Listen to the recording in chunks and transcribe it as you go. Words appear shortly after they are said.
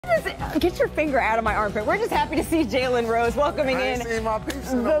Get your finger out of my armpit. We're just happy to see Jalen Rose welcoming in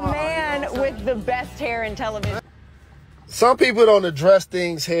the man with the best hair in television. Some people don't address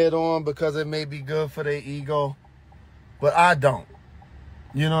things head on because it may be good for their ego, but I don't.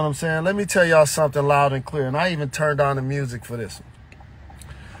 You know what I'm saying? Let me tell y'all something loud and clear, and I even turned on the music for this one.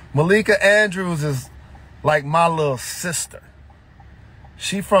 Malika Andrews is like my little sister.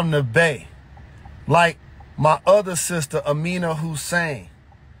 She from the Bay. Like my other sister, Amina Hussein,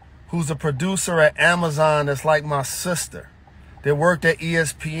 who's a producer at Amazon that's like my sister, that worked at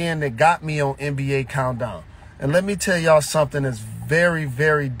ESPN, that got me on NBA Countdown. And let me tell y'all something that's very,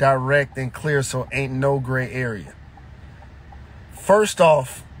 very direct and clear, so ain't no gray area. First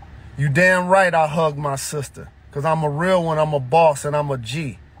off, you damn right I hug my sister, because I'm a real one, I'm a boss, and I'm a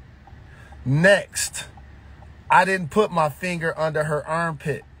G. Next, I didn't put my finger under her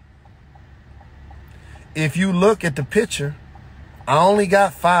armpit. If you look at the picture, I only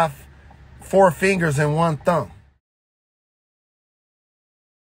got 4 fingers and 1 thumb.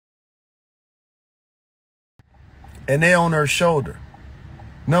 And they on her shoulder.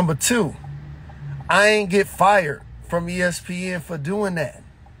 Number 2, I ain't get fired from ESPN for doing that.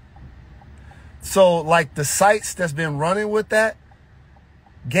 So like the sites that's been running with that,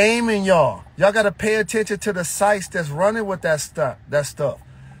 gaming y'all got to pay attention to the sites that's running with that stuff.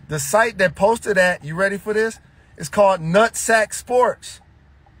 The site that posted that, you ready for this? It's called Nutsack Sports.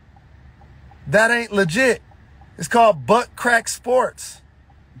 That ain't legit. It's called Butt Crack Sports.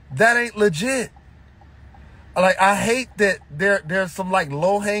 That ain't legit. Like, I hate that there's some like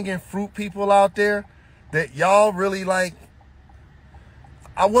low-hanging fruit people out there that y'all really like.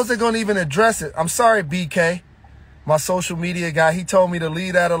 I wasn't going to even address it. I'm sorry, BK, my social media guy. He told me to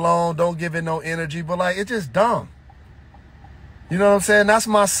leave that alone. Don't give it no energy. But like, it's just dumb. You know what I'm saying? That's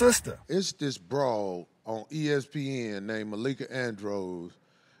my sister. It's this broad on ESPN named Malika Andrews,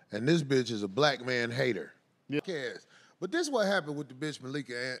 and this bitch is a black man hater. Yeah. But this is what happened with the bitch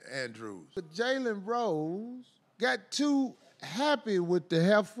Malika Andrews. But Jalen Rose got too happy with the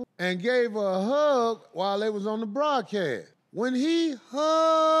heifer and gave her a hug while they was on the broadcast. When he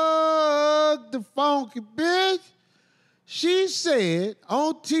hugged the funky bitch, she said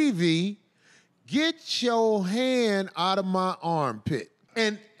on TV, "Get your hand out of my armpit."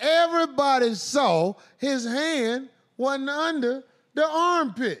 And everybody saw his hand wasn't under the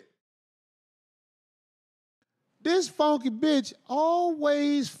armpit. This funky bitch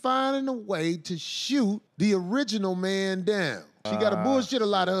always finding a way to shoot the original man down. She got a bullshit a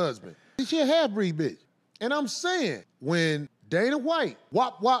lot of husband. She a half-breed bitch. And I'm saying, when Dana White,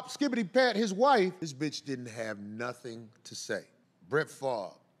 wop wop, skibbity pat his wife, this bitch didn't have nothing to say. Brett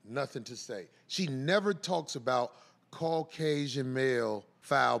Favre, nothing to say. She never talks about Caucasian male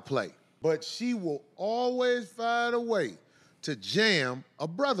foul play. But she will always find a way to jam a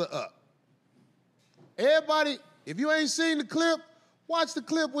brother up. Everybody, if you ain't seen the clip, watch the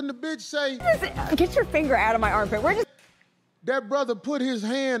clip when the bitch say, Get your finger out of my armpit. We're just... That brother put his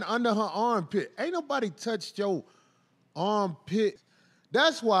hand under her armpit. Ain't nobody touched your armpit.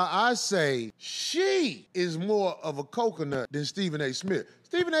 That's why I say she is more of a coconut than Stephen A. Smith.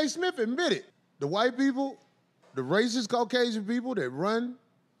 Stephen A. Smith admitted the white people, the racist Caucasian people that run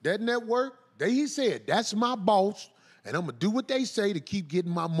that network, he said, that's my boss, and I'm going to do what they say to keep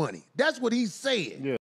getting my money. That's what he said. Yeah.